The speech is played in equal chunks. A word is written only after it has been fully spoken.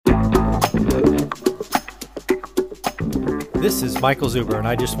This is Michael Zuber, and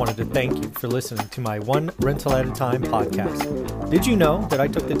I just wanted to thank you for listening to my One Rental at a Time podcast. Did you know that I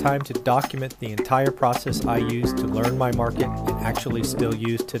took the time to document the entire process I used to learn my market and actually still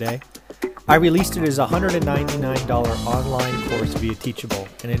use today? I released it as a $199 online course via Teachable,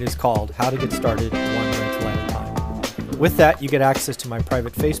 and it is called How to Get Started One Rental at a Time. With that, you get access to my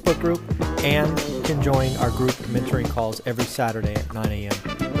private Facebook group and can join our group mentoring calls every Saturday at 9 a.m.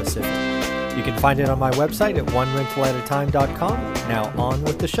 Pacific. You can find it on my website at onerentalatatime.com. Now on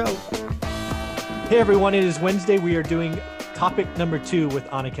with the show. Hey everyone, it is Wednesday. We are doing topic number 2 with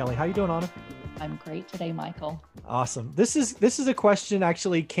Anna Kelly. How you doing, Anna? I'm great today, Michael. Awesome. This is a question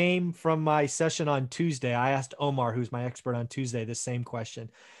actually came from my session on Tuesday. I asked Omar, who's my expert on Tuesday, this same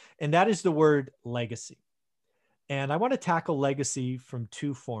question, and that is the word legacy. And I want to tackle legacy from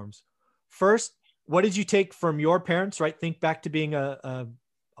 2 forms. First, what did you take from your parents, right? Think back to being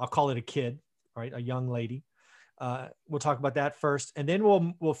I'll call it a kid, right? A young lady. We'll talk about that first. And then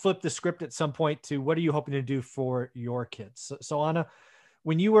we'll flip the script at some point to what are you hoping to do for your kids? So Anna,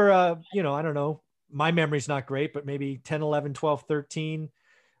 when you were, I don't know, my memory's not great, but maybe 10, 11, 12, 13,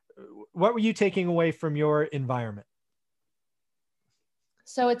 what were you taking away from your environment?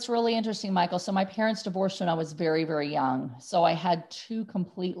 So it's really interesting, Michael. So my parents divorced when I was very, very young. So I had 2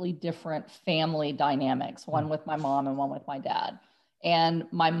 completely different family dynamics, one with my mom and one with my dad. And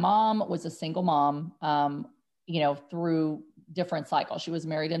my mom was a single mom, through different cycles. She was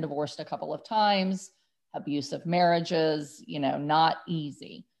married and divorced a couple of times, abusive marriages, not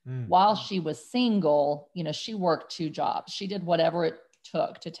easy. While she was single, she worked 2 jobs. She did whatever it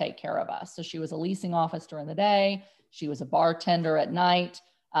took to take care of us. So she was a leasing office during the day. She was a bartender at night.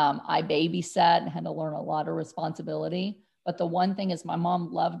 I babysat and had to learn a lot of responsibility. But the one thing is my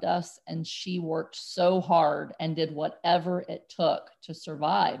mom loved us and she worked so hard and did whatever it took to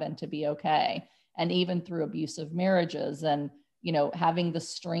survive and to be okay. And even through abusive marriages and, having the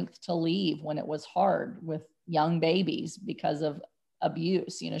strength to leave when it was hard with young babies because of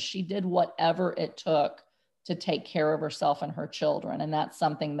abuse, she did whatever it took to take care of herself and her children. And that's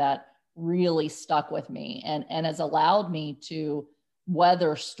something that really stuck with me and has allowed me to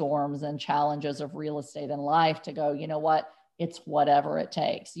weather storms and challenges of real estate and life to go, you know what, it's whatever it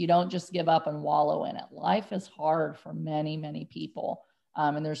takes. You don't just give up and wallow in it. Life is hard for many, many people.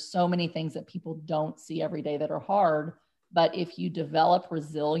 And there's so many things that people don't see every day that are hard. But if you develop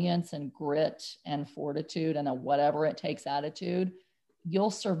resilience and grit and fortitude and a whatever it takes attitude,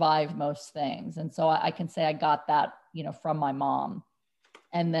 you'll survive most things. And so I can say I got that, from my mom.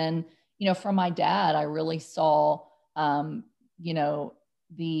 And then, from my dad, I really saw, a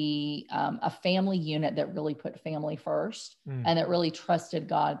family unit that really put family first and that really trusted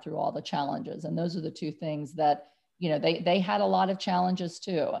God through all the challenges. And those are the 2 things that, they had a lot of challenges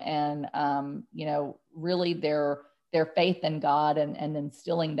too. And, really their faith in God and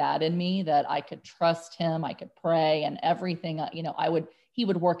instilling that in me that I could trust him, I could pray and everything, he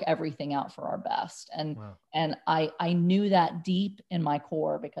would work everything out for our best. And, wow. And I knew that deep in my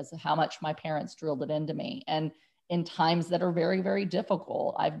core because of how much my parents drilled it into me. And in times that are very, very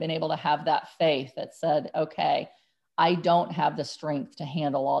difficult, I've been able to have that faith that said, okay, I don't have the strength to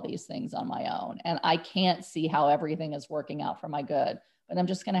handle all these things on my own. And I can't see how everything is working out for my good, but I'm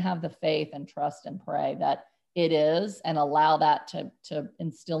just going to have the faith and trust and pray that it is and allow that to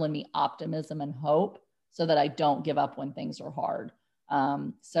instill in me optimism and hope so that I don't give up when things are hard.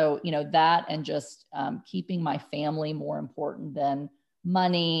 That and just keeping my family more important than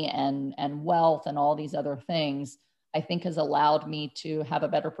money and wealth and all these other things, I think has allowed me to have a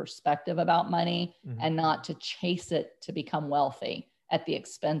better perspective about money and not to chase it to become wealthy at the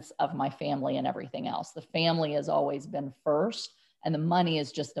expense of my family and everything else. The family has always been first, and the money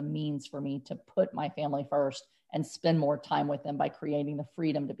is just a means for me to put my family first and spend more time with them by creating the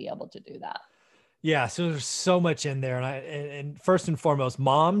freedom to be able to do that. Yeah. So there's so much in there. And first and foremost,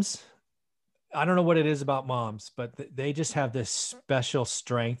 moms, I don't know what it is about moms, but they just have this special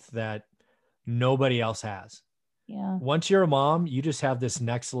strength that nobody else has. Yeah. Once you're a mom, you just have this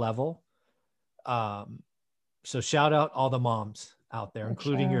next level. So shout out all the moms out there,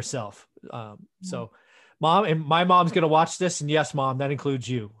 including yourself. So mom, and my mom's going to watch this, and yes, mom, that includes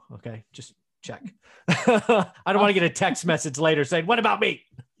you. Okay. Just check. I don't want to get a text message later saying, what about me?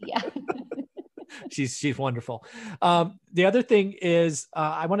 Yeah. She's wonderful. The other thing is,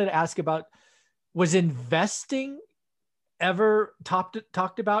 I wanted to ask about, was investing ever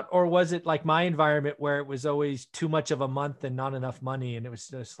talked about, or was it like my environment where it was always too much of a month and not enough money? And it was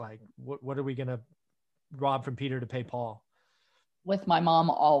just like, what are we going to rob from Peter to pay Paul? With my mom,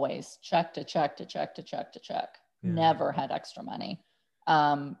 always check to check to check to check to check. Yeah. Never had extra money.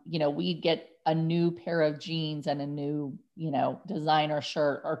 we'd get a new pair of jeans and a new, designer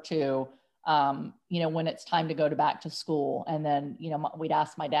shirt or two, when it's time to go back to school. And then, we'd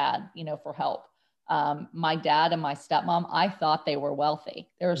ask my dad, for help. My dad and my stepmom, I thought they were wealthy.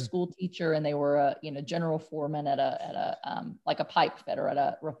 They're a school teacher and they were a, general foreman at like a pipe fitter at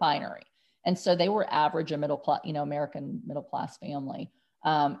a refinery. And so they were average and middle class, American middle class family.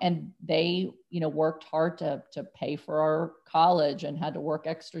 And they, worked hard to pay for our college and had to work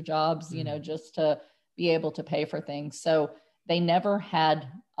extra jobs, just to be able to pay for things. So they never had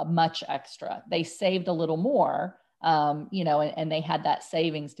much extra. They saved a little more, and they had that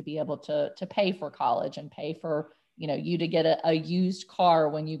savings to be able to pay for college and pay for, you to get a used car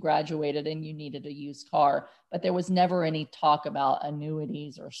when you graduated and you needed a used car. But there was never any talk about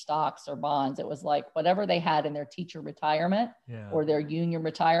annuities or stocks or bonds. It was like whatever they had in their teacher retirement or their union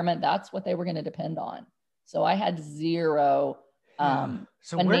retirement, that's what they were going to depend on. So I had zero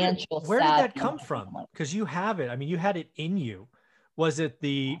so financial where did that come from? Because you have it. I mean, you had it in you. Was it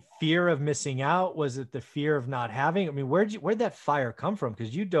the fear of missing out? Was it the fear of not having? I mean, where'd that fire come from?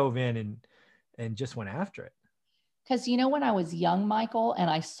 Because you dove in and just went after it. Because, when I was young, Michael, and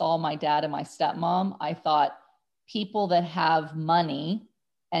I saw my dad and my stepmom, I thought people that have money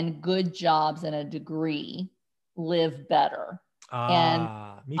and good jobs and a degree live better. And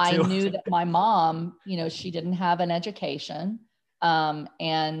me too. I knew that my mom, she didn't have an education,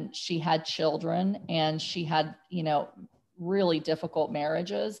 and she had children and she had, really difficult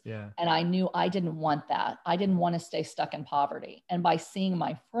marriages. Yeah. And I knew I didn't want that. I didn't want to stay stuck in poverty. And by seeing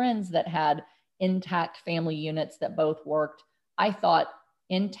my friends that had intact family units that both worked, I thought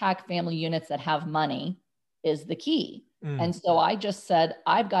intact family units that have money is the key. And so I just said,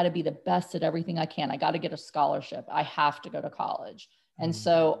 I've got to be the best at everything I can. I got to get a scholarship. I have to go to college. And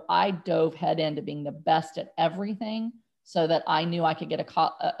so I dove head into being the best at everything so that I knew I could get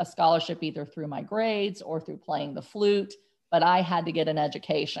a scholarship either through my grades or through playing the flute, but I had to get an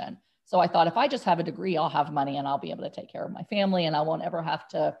education. So I thought if I just have a degree, I'll have money and I'll be able to take care of my family and I won't ever have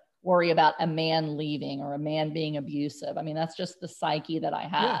to worry about a man leaving or a man being abusive. I mean, that's just the psyche that I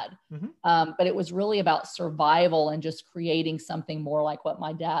had. But it was really about survival and just creating something more like what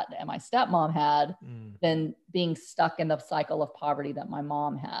my dad and my stepmom had than being stuck in the cycle of poverty that my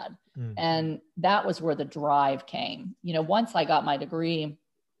mom had. And that was where the drive came. Once I got my degree,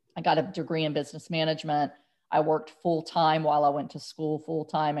 I got a degree in business management. I worked full-time while I went to school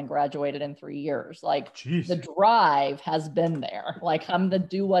full-time and graduated in 3 years. Like the drive has been there. Like I'm the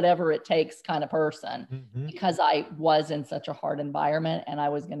do whatever it takes kind of person because I was in such a hard environment and I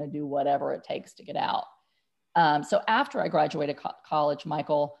was going to do whatever it takes to get out. So after I graduated college,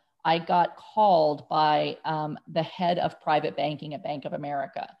 Michael, I got called by the head of private banking at Bank of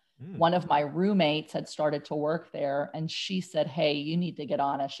America. One of my roommates had started to work there and she said, "Hey, you need to get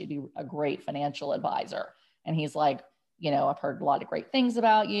on us. She'd be a great financial advisor." And he's like, I've heard a lot of great things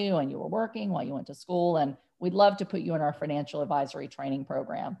about you and you were working while you went to school and we'd love to put you in our financial advisory training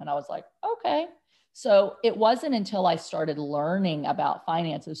program. And I was like, okay. So it wasn't until I started learning about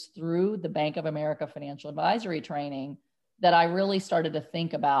finances through the Bank of America financial advisory training that I really started to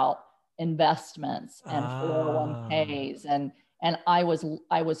think about investments and 401ks. And I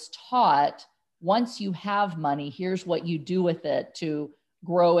was taught once you have money, here's what you do with it to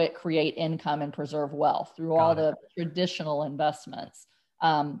grow it, create income, and preserve wealth through all the traditional investments.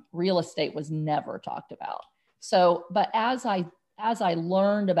 Real estate was never talked about. So, but as I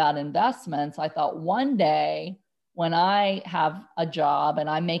learned about investments, I thought one day when I have a job and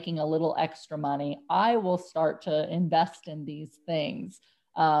I'm making a little extra money, I will start to invest in these things.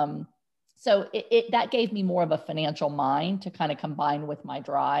 So that gave me more of a financial mind to kind of combine with my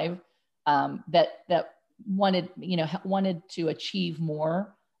drive that wanted to achieve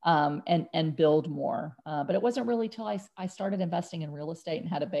more and build more. But it wasn't really till I started investing in real estate and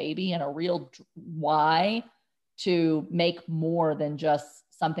had a baby and a real why to make more than just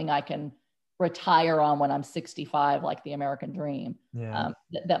something I can retire on when I'm 65, like the American dream.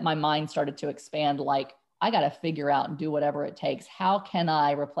 That my mind started to expand. Like I got to figure out and do whatever it takes. How can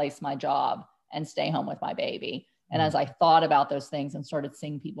I replace my job and stay home with my baby? And as I thought about those things and started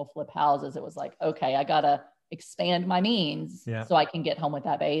seeing people flip houses, it was like, okay, I got to expand my means so I can get home with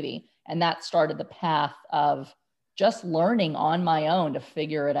that baby. And that started the path of just learning on my own to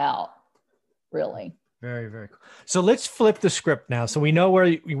figure it out, really. Very, very cool. So let's flip the script now. So we know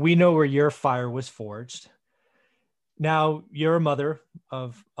where your fire was forged. Now you're a mother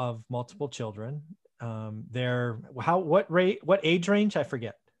of multiple children. What age range? I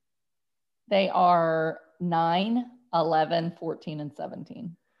forget. They are 9, 11, 14, and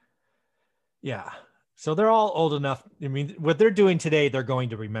 17. Yeah. So they're all old enough. I mean, what they're doing today, they're going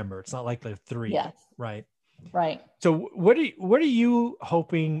to remember. It's not like they're 3, Yes. right? Right. So what are you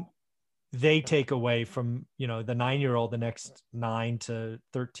hoping they take away from, the 9-year-old, the next 9 to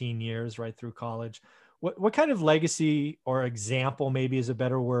 13 years, right through college? What kind of legacy or example, maybe is a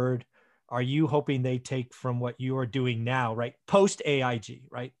better word, are you hoping they take from what you are doing now, right? Post AIG,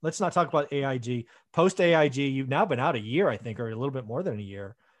 right? Let's not talk about AIG. Post AIG, you've now been out a year, I think, or a little bit more than a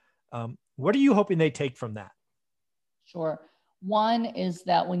year. What are you hoping they take from that? Sure. One is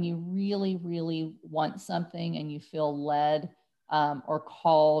that when you really, really want something and you feel led or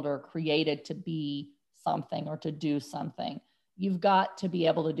called or created to be something or to do something, you've got to be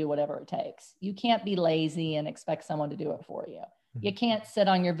able to do whatever it takes. You can't be lazy and expect someone to do it for you. You can't sit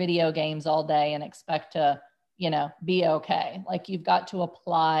on your video games all day and expect to, be okay. Like, you've got to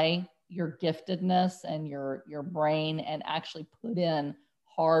apply your giftedness and your brain and actually put in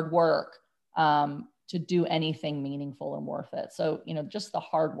hard work to do anything meaningful and worth it. So, just the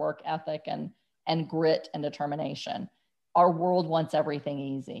hard work ethic and grit and determination. Our world wants everything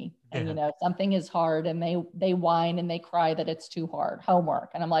easy. And, something is hard and they whine and they cry that it's too hard.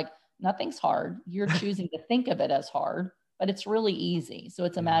 Homework. And I'm like, nothing's hard. You're choosing to think of it as hard, but it's really easy. So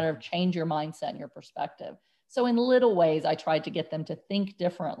it's a matter of change your mindset and your perspective. So in little ways, I tried to get them to think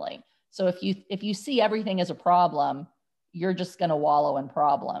differently. So if you see everything as a problem, you're just going to wallow in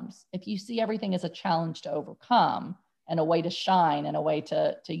problems. If you see everything as a challenge to overcome and a way to shine and a way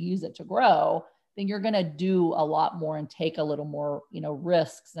to use it to grow, then you're going to do a lot more and take a little more,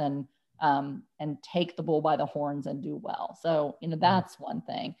 risks and take the bull by the horns and do well. So, that's one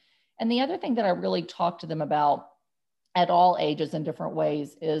thing. And the other thing that I really talk to them about at all ages in different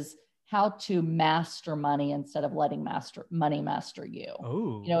ways is how to master money instead of letting money master you.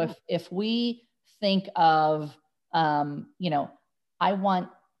 Oh. If we think of, I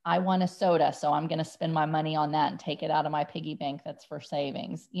want a soda, so I'm going to spend my money on that and take it out of my piggy bank that's for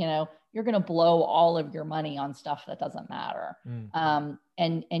savings. You're going to blow all of your money on stuff that doesn't matter.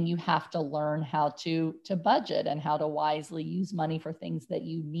 And you have to learn how to budget and how to wisely use money for things that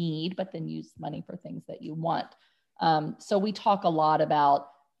you need, but then use money for things that you want. So we talk a lot about,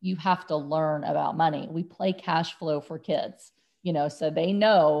 you have to learn about money. We play cash flow for kids, so they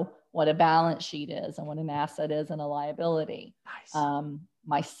know what a balance sheet is and what an asset is and a liability. Nice.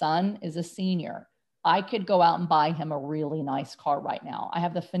 My son is a senior. I could go out and buy him a really nice car right now. I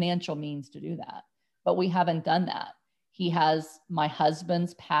have the financial means to do that, but we haven't done that. He has my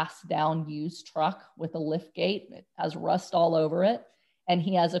husband's passed down used truck with a lift gate. It has rust all over it. And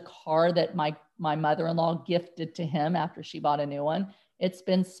he has a car that my mother-in-law gifted to him after she bought a new one. It's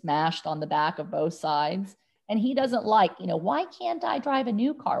been smashed on the back of both sides. And he doesn't like, why can't I drive a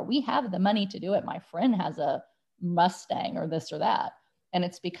new car? We have the money to do it. My friend has a Mustang or this or that. And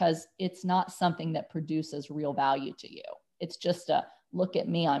it's because it's not something that produces real value to you. It's just a look at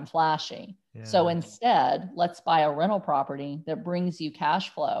me, I'm flashy. Yeah. So instead, let's buy a rental property that brings you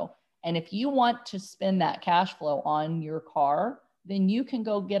cash flow. And if you want to spend that cash flow on your car, then you can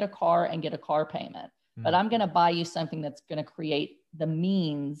go get a car and get a car payment. But I'm going to buy you something that's going to create the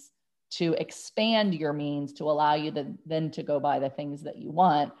means to expand your means to allow you to go buy the things that you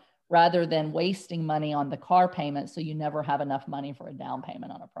want, rather than wasting money on the car payment so you never have enough money for a down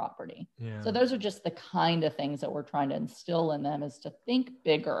payment on a property. Yeah. So those are just the kind of things that we're trying to instill in them, is to think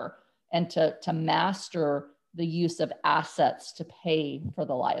bigger and to master the use of assets to pay for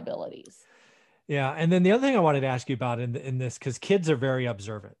the liabilities. Yeah. And then the other thing I wanted to ask you about in this, because kids are very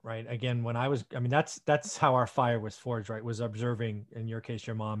observant, right? Again, that's how our fire was forged, right? Was observing, in your case,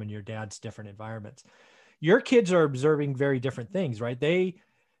 your mom and your dad's different environments. Your kids are observing very different things, right?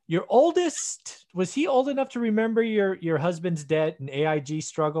 Your oldest, was he old enough to remember your husband's debt and AIG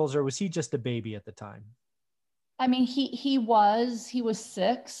struggles, or was he just a baby at the time? I mean, he was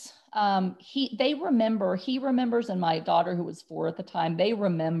 6. He remembers, and my daughter, who was 4 at the time, they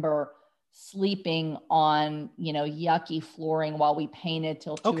remember sleeping on, yucky flooring while we painted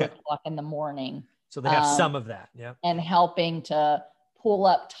till 2 o'clock in the morning. So they have some of that. Yeah. And helping to pull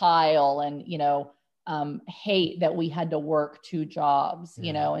up tile and, hate that we had to work 2 jobs,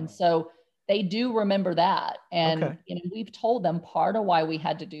 and so they do remember that. And, we've told them part of why we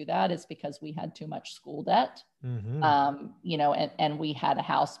had to do that is because we had too much school debt, and we had a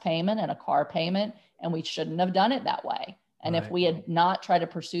house payment and a car payment, and we shouldn't have done it that way. And if we had not tried to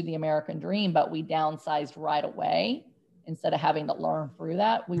pursue the American dream, but we downsized right away, instead of having to learn through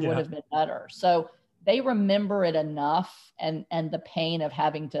that, we would have been better. So they remember it enough, and the pain of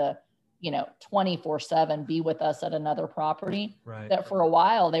having to, 24/7 be with us at another property, that for a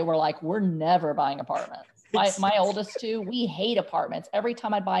while they were like, we're never buying apartments. My oldest two, we hate apartments. Every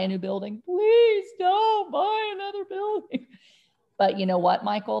time I'd buy a new building, please don't buy another building. But you know what,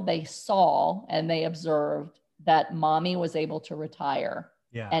 Michael? They saw and they observed that mommy was able to retire.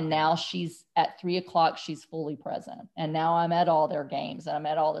 Yeah. And now she's at 3:00, she's fully present. And now I'm at all their games and I'm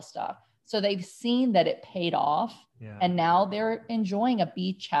at all the stuff. So they've seen that it paid off. Yeah. And now they're enjoying a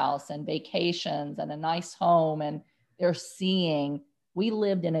beach house and vacations and a nice home. And they're seeing, we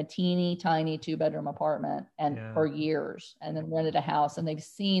lived in a teeny tiny 2-bedroom apartment and for years, and then rented a house, and they've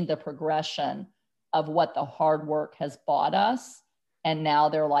seen the progression of what the hard work has bought us. And now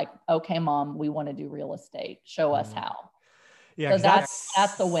they're like, okay, mom, we want to do real estate. Show us how. Yeah. So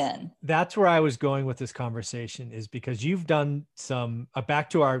that's the win. That's where I was going with this conversation, is because you've done some, back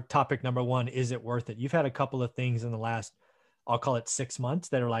to our topic number one, is it worth it? You've had a couple of things in the last, I'll call it 6 months,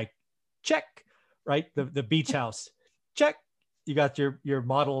 that are like, check, right? The beach house, check. You got your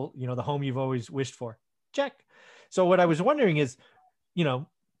model, the home you've always wished for, check. So what I was wondering is,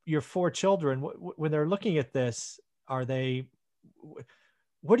 your 4 children, when they're looking at this, are they,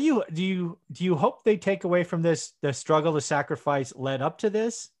 what do you hope they take away from this, the struggle, the sacrifice led up to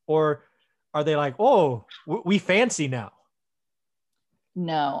this? Or are they like, oh, we fancy now?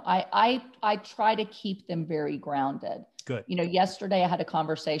 No, I try to keep them very grounded. Good. Yesterday I had a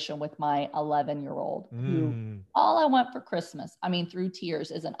conversation with my 11-year-old who, all I want for Christmas, through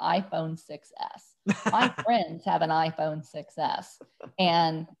tears, is an iPhone 6S. My friends have an iPhone 6S.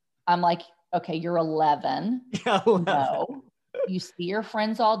 And I'm like, okay, you're 11. Yeah, no, you see your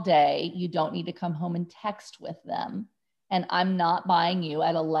friends all day. You don't need to come home and text with them. And I'm not buying you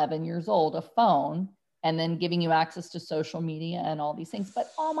at 11 years old a phone and then giving you access to social media and all these things.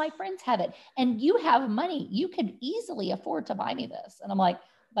 But all my friends have it. And you have money. You could easily afford to buy me this. And I'm like,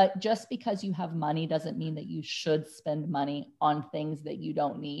 but just because you have money doesn't mean that you should spend money on things that you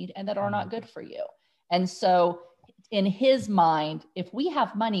don't need and that are not good for you. And so in his mind, if we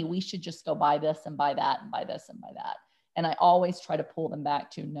have money, we should just go buy this and buy that and buy this and buy that. And I always try to pull them back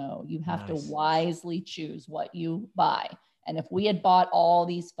to, no, you have to wisely choose what you buy. And if we had bought all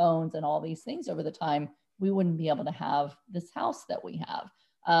these phones and all these things over the time, we wouldn't be able to have this house that we have.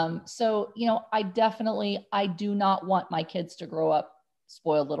 So, I do not want my kids to grow up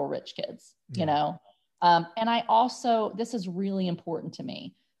spoiled little rich kids, and I also, this is really important to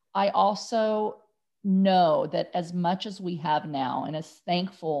me. I also know that as much as we have now, and as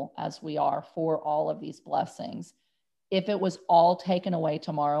thankful as we are for all of these blessings, if it was all taken away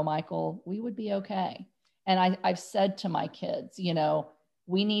tomorrow, Michael, we would be okay. And I've said to my kids,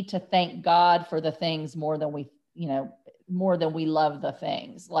 we need to thank God for the things more than we love the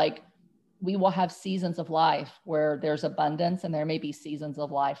things. Like, we will have seasons of life where there's abundance, and there may be seasons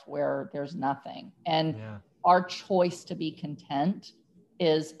of life where there's nothing. And our choice to be content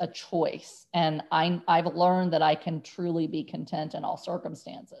is a choice. And I've learned that I can truly be content in all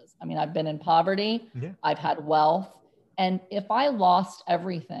circumstances. I've been in poverty, I've had wealth. And if I lost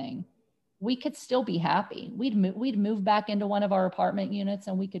everything, we could still be happy. We'd move back into one of our apartment units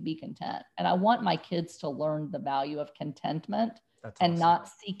and we could be content. And I want my kids to learn the value of contentment. That's and awesome. Not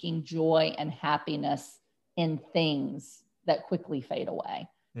seeking joy and happiness in things that quickly fade away.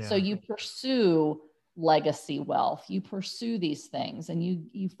 Yeah. So you pursue legacy wealth, you pursue these things, and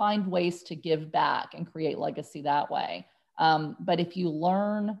you find ways to give back and create legacy that way. But if you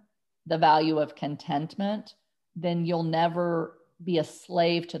learn the value of contentment, then you'll never be a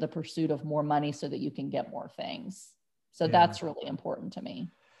slave to the pursuit of more money so that you can get more things. So that's really important to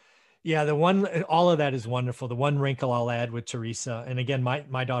me. Yeah. All of that is wonderful. The one wrinkle I'll add with Teresa, and again,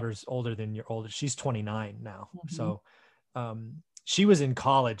 my daughter's older than your oldest. She's 29 now. Mm-hmm. So, she was in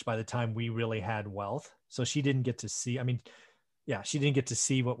college by the time we really had wealth. So she didn't get to see, she didn't get to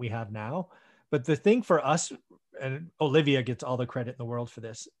see what we have now. But the thing for us, and Olivia gets all the credit in the world for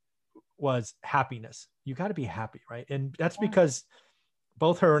this, was happiness. You got to be happy, right? And that's because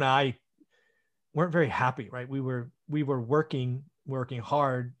both her and I weren't very happy, right? We were working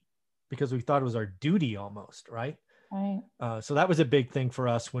hard because we thought it was our duty almost, right? Right. So that was a big thing for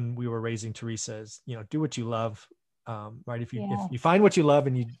us when we were raising Teresa, is, do what you love, right? If you find what you love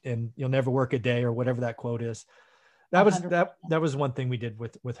and you'll never work a day, or whatever that quote is. That 100%. was one thing we did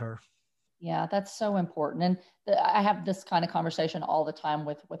with her. Yeah, that's so important. And I have this kind of conversation all the time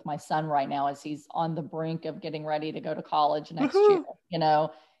with my son right now, as he's on the brink of getting ready to go to college next year.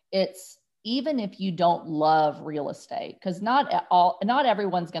 It's, even if you don't love real estate, because not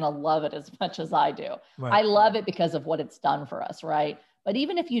everyone's going to love it as much as I do. Right. I love it because of what it's done for us, right? But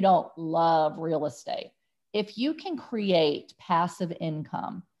even if you don't love real estate, if you can create passive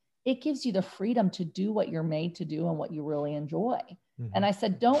income it gives you the freedom to do what you're made to do and what you really enjoy. And I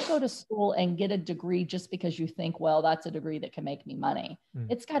said, don't go to school and get a degree just because you think, well, that's a degree that can make me money.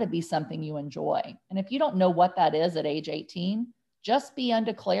 It's got to be something you enjoy. And if you don't know what that is at age 18, just be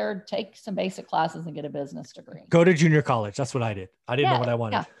undeclared, take some basic classes and get a business degree. Go to junior college. That's what I did. I didn't know what I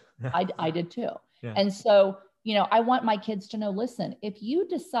wanted. Yeah. I did too. Yeah. And so, I want my kids to know, listen, if you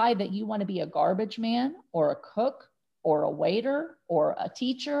decide that you want to be a garbage man or a cook or a waiter or a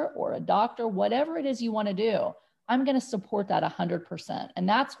teacher or a doctor, whatever it is you want to do, I'm going to support that 100%. And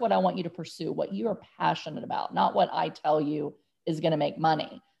that's what I want you to pursue, what you are passionate about, not what I tell you is going to make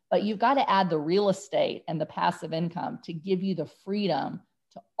money. But you've got to add the real estate and the passive income to give you the freedom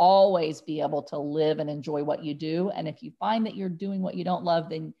to always be able to live and enjoy what you do. And if you find that you're doing what you don't love,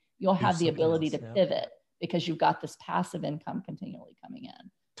 then you'll have the ability to pivot because you've got this passive income continually coming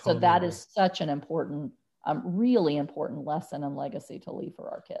in. Totally. So that is such an important, really important lesson and legacy to leave for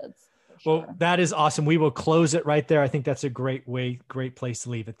our kids. Well, that is awesome. We will close it right there. I think that's a great place to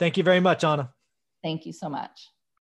leave it. Thank you very much, Anna. Thank you so much.